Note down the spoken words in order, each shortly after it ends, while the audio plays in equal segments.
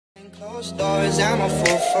Closed doors, I'm a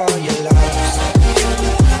fool for your love.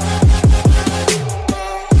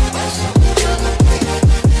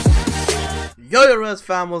 Yo, Ress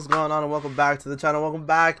fam, what's going on? And welcome back to the channel. Welcome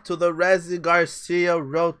back to the Ressy Garcia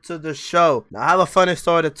Road to the Show. Now, I have a funny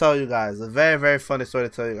story to tell you guys. A very, very funny story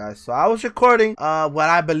to tell you guys. So, I was recording what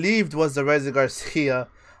I believed was the Ressy Garcia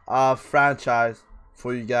franchise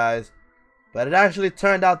for you guys. But it actually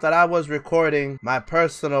turned out that I was recording my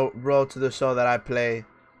personal Road to the Show that I play.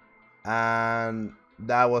 And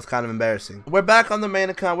that was kind of embarrassing. We're back on the main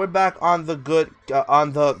account. We're back on the good,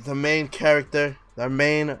 on the main character, the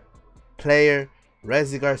main player,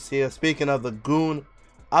 Ressy Garcia. Speaking of the goon,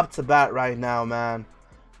 up to bat right now, man.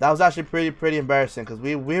 That was actually pretty embarrassing because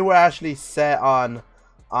we were actually set on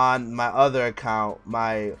my other account,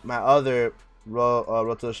 my other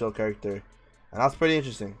Road to the Show character, and that's pretty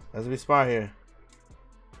interesting. Let's be smart here.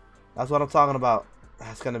 That's what I'm talking about.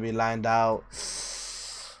 That's gonna be lined out.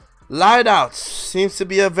 Line out seems to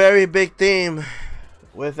be a very big theme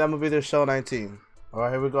with MLB The Show 19.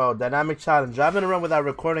 Alright, here we go. Dynamic challenge. Driving a run without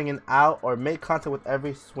recording an out or make contact with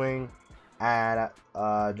every swing and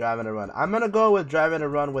driving a run. I'm going to go with driving a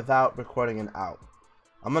run without recording an out.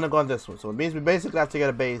 I'm going to go on this one. So it means we basically have to get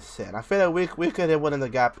a base hit. I feel like we could hit one in the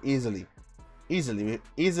gap easily. We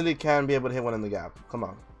easily can be able to hit one in the gap. Come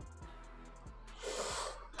on.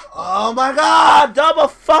 Oh my god! Double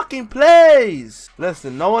fucking plays!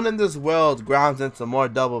 Listen, no one in this world grounds into more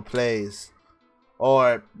double plays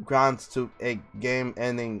or grounds to a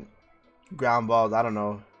game-ending ground balls, I don't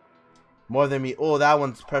know, more than me. Oh, that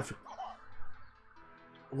one's perfect.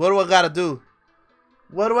 What do I gotta do?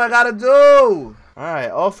 What do I gotta do? Alright,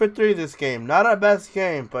 0 for 3 this game. Not our best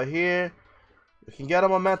game, but here we can get a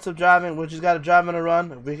momentum driving. We just gotta drive in a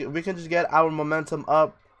run. We can just get our momentum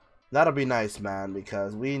up. That'll be nice, man,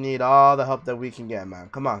 because we need all the help that we can get, man.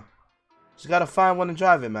 Come on. Just gotta find one and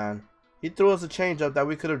drive it, man. He threw us a changeup that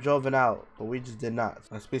we could have driven out, but we just did not.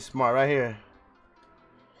 Let's be smart right here.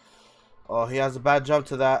 Oh, he has a bad jump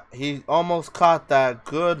to that. He almost caught that.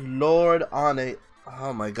 Good Lord on it.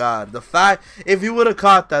 Oh, my God. The fact, if he would have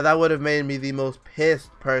caught that, that would have made me the most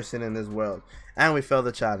pissed person in this world. And we failed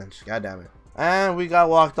the challenge. God damn it. And we got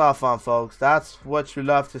walked off on, folks. That's what you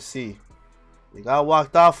love to see. We got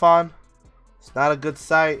walked off on. It's not a good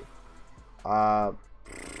sight. Horrible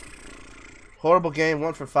game.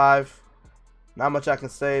 1 for 5. Not much I can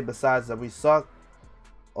say besides that we suck,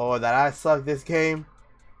 or that I suck this game.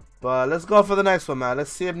 But let's go for the next one, man.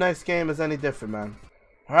 Let's see if next game is any different, man.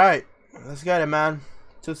 Alright, let's get it, man.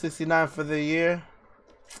 269 for the year.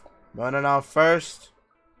 Running out first.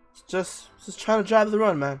 Just trying to drive the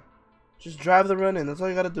run, man. Just drive the run in. That's all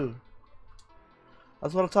you gotta do.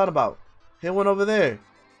 That's what I'm talking about. Hit one over there.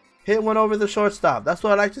 Hit one over the shortstop. That's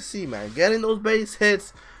what I like to see, man. Getting those base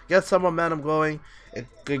hits, get some momentum going. It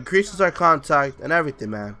increases our contact and everything,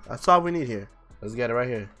 man. That's all we need here. Let's get it right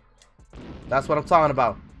here. That's what I'm talking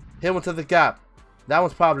about. Hit one to the gap. That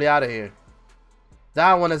one's probably out of here.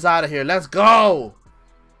 That one is out of here. Let's go.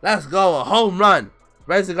 Let's go. A home run.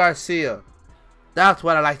 Ressy Garcia. That's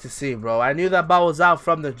what I like to see, bro. I knew that ball was out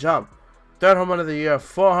from the jump. Third home run of the year.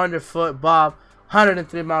 400-foot bob.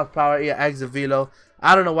 103 miles per hour. Yeah, exit velo.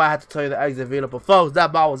 I don't know why I had to tell you the exit velo, but folks,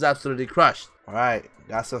 that ball was absolutely crushed. All right.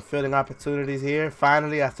 Got some fielding opportunities here,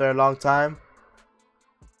 finally, after a long time.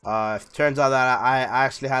 It turns out that I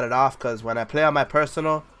actually had it off, because when I play on my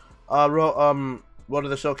personal Road to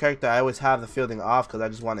the Show character, I always have the fielding off because I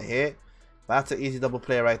just want to hit. That's an easy double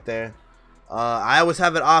play right there. I always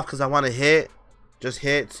have it off because I want to hit, just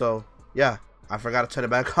hit. So, yeah, I forgot to turn it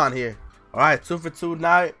back on here. All right, 2 for 2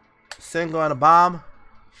 night, single and a bomb.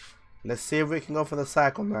 Let's see if we can go for the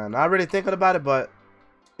cycle, man. Not really thinking about it, but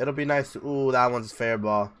it'll be nice to... Ooh, that one's a fair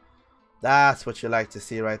ball. That's what you like to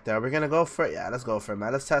see right there. We're going to go for it? Yeah, let's go for it,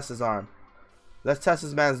 man. Let's test his arm. Let's test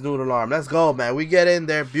this man's noodle arm. Let's go, man. We get in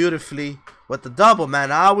there beautifully with the double,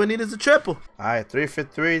 man. All we need is a triple. All right, 3 for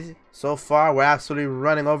 3 so far. We're absolutely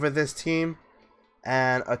running over this team.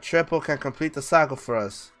 And a triple can complete the cycle for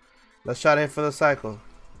us. Let's try to hit for the cycle.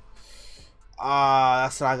 Ah,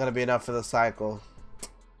 that's not going to be enough for the cycle.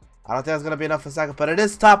 I don't think that's going to be enough for a second, but it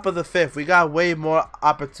is top of the 5th. We got way more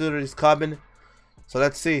opportunities coming. So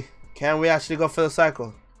let's see. Can we actually go for the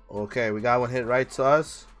cycle? Okay, we got one hit right to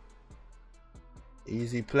us.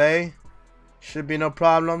 Easy play. Should be no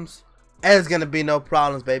problems. There's going to be no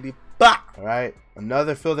problems, baby. Bah! All right,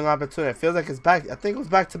 another fielding opportunity. It feels like it's back. I think it was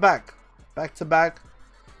back to back. Back to back.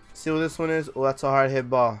 See what this one is. Oh, that's a hard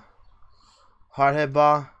hit ball. Hard hit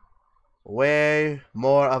ball. Way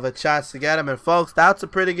more of a chance to get him. And folks, that's a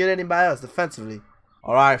pretty good inning by us defensively.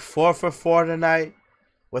 All right, 4 for 4 tonight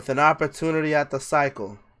with an opportunity at the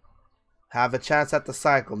cycle. Have a chance at the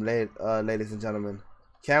cycle, ladies and gentlemen.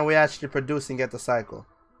 Can we actually produce and get the cycle?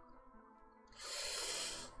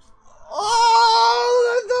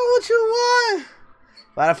 Oh, that's not what you want.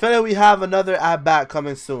 But I feel like we have another at-bat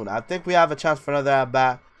coming soon. I think we have a chance for another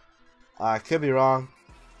at-bat. I could be wrong.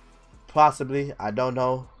 Possibly. I don't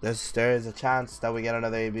know. There is a chance that we get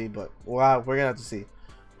another AB, but wow, we're going to have to see.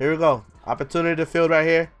 Here we go. Opportunity to field right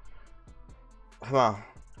here. Come on.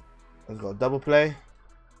 Let's go. Double play.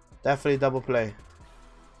 Definitely double play.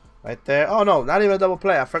 Right there. Oh, no. Not even a double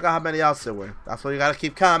play. I forgot how many outs there were. That's why you got to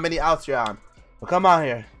keep count how many outs you're on. But come on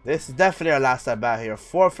here. This is definitely our last at bat here.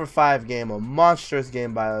 4 for 5 game. A monstrous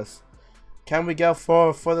game by us. Can we get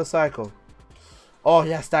 4 for the cycle? Oh,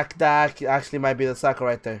 yes. That actually might be the cycle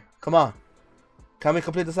right there. Come on. Can we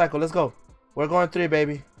complete the cycle? Let's go. We're going 3,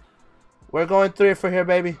 baby. We're going 3 for here,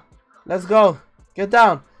 baby. Let's go. Get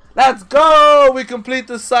down. Let's go. We complete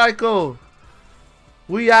the cycle.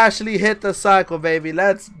 We actually hit the cycle, baby.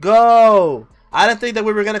 Let's go. I didn't think that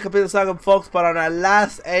we were going to complete the cycle, folks, but on our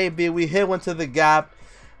last AB, we hit one to the gap,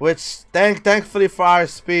 which thankfully for our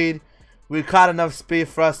speed, we caught enough speed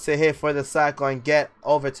for us to hit for the cycle and get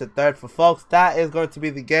over to third. For folks, that is going to be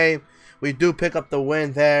the game. We do pick up the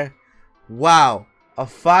win there. Wow. A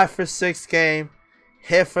 5 for 6 game.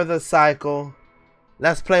 Hit for the cycle.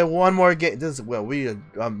 Let's play one more game.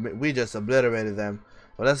 We just obliterated them.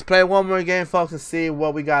 But let's play one more game, folks, and see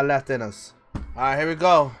what we got left in us. Alright, here we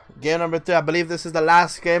go. Game number 3. I believe this is the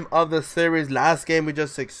last game of the series. Last game we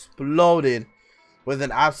just exploded with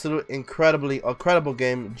an absolute incredible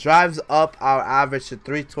game. Drives up our average to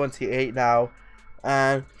 328 now.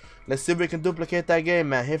 And let's see if we can duplicate that game,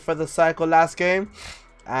 man. Hit for the cycle last game.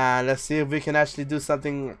 And let's see if we can actually do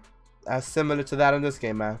something as similar to that in this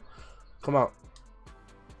game, man. Come on.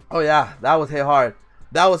 Oh, yeah. That was hit hard.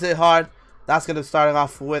 That was hit hard. That's going to start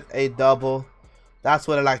off with a double. That's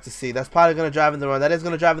what I like to see. That's probably going to drive in the run. That is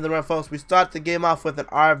going to drive in the run, folks. We start the game off with an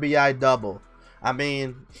RBI double. I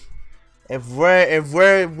mean, we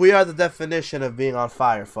are the definition of being on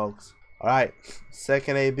fire, folks. All right.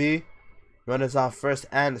 Second AB. Runners on first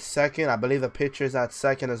and second. I believe the pitcher is at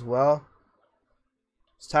second as well.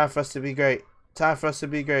 It's time for us to be great. Time for us to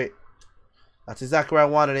be great. That's exactly where I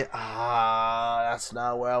wanted it. Ah, that's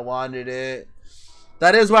not where I wanted it.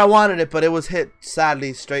 That is where I wanted it, but it was hit,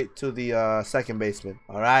 sadly, straight to the second baseman.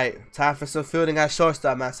 All right. Time for some fielding at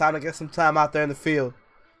shortstop, man. It's time to get some time out there in the field.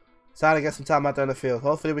 It's time to get some time out there in the field.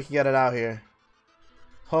 Hopefully, we can get it out here.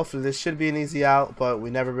 Hopefully, this should be an easy out, but we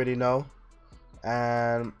never really know.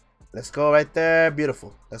 And let's go right there.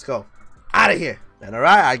 Beautiful. Let's go. Out of here. And all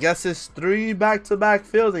right, I guess it's 3 back-to-back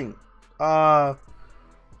fielding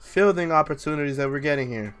opportunities that we're getting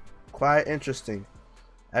here. Quite interesting.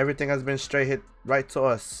 Everything has been straight hit right to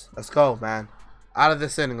us. Let's go, man. Out of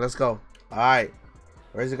this inning. Let's go. All right.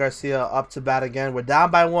 Ressy Garcia up to bat again. We're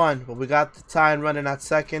down by 1, but we got the tie and running at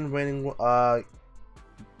second. Winning, go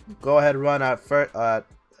ahead run at first,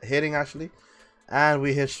 hitting actually. And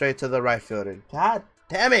we hit straight to the right fielder. God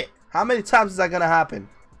damn it. How many times is that going to happen?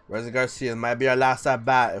 Ressy Garcia might be our last at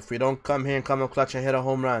bat. If we don't come here and come up clutch and hit a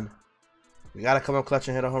home run. We got to come up clutch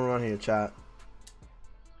and hit a home run here, chat.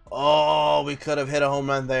 Oh, we could have hit a home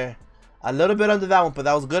run there. A little bit under that one, but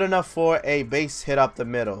that was good enough for a base hit up the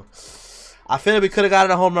middle. I feel like we could have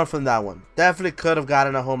gotten a home run from that one. Definitely could have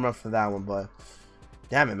gotten a home run from that one, but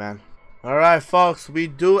damn it, man. All right, folks, we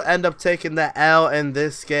do end up taking the L in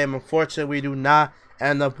this game. Unfortunately, we do not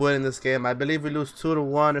end up winning this game. I believe we lose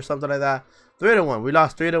 2-1 or something like that. 3-1. We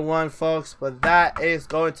lost 3-1, folks, but that is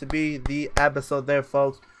going to be the episode there,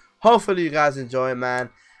 folks. Hopefully, you guys enjoy it, man.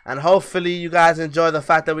 And hopefully you guys enjoy the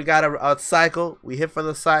fact that we got a cycle. We hit for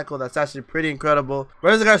the cycle. That's actually pretty incredible.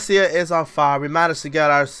 Ressy Garcia is on fire. We managed to get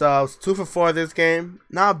ourselves 2 for 4 this game.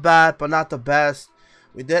 Not bad, but not the best.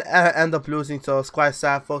 We did end up losing, so it's quite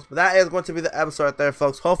sad, folks. But that is going to be the episode right there,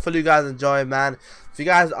 folks. Hopefully you guys enjoy it, man. If you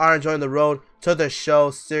guys are enjoying the road to the show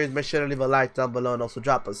series, make sure to leave a like down below and also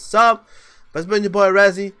drop a sub. But it's been your boy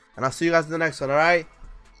Ressy, and I'll see you guys in the next one, alright?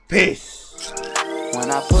 Peace. When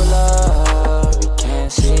I pull up, you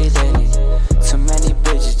can't see it. Too many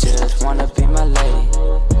bitches just wanna be my lady.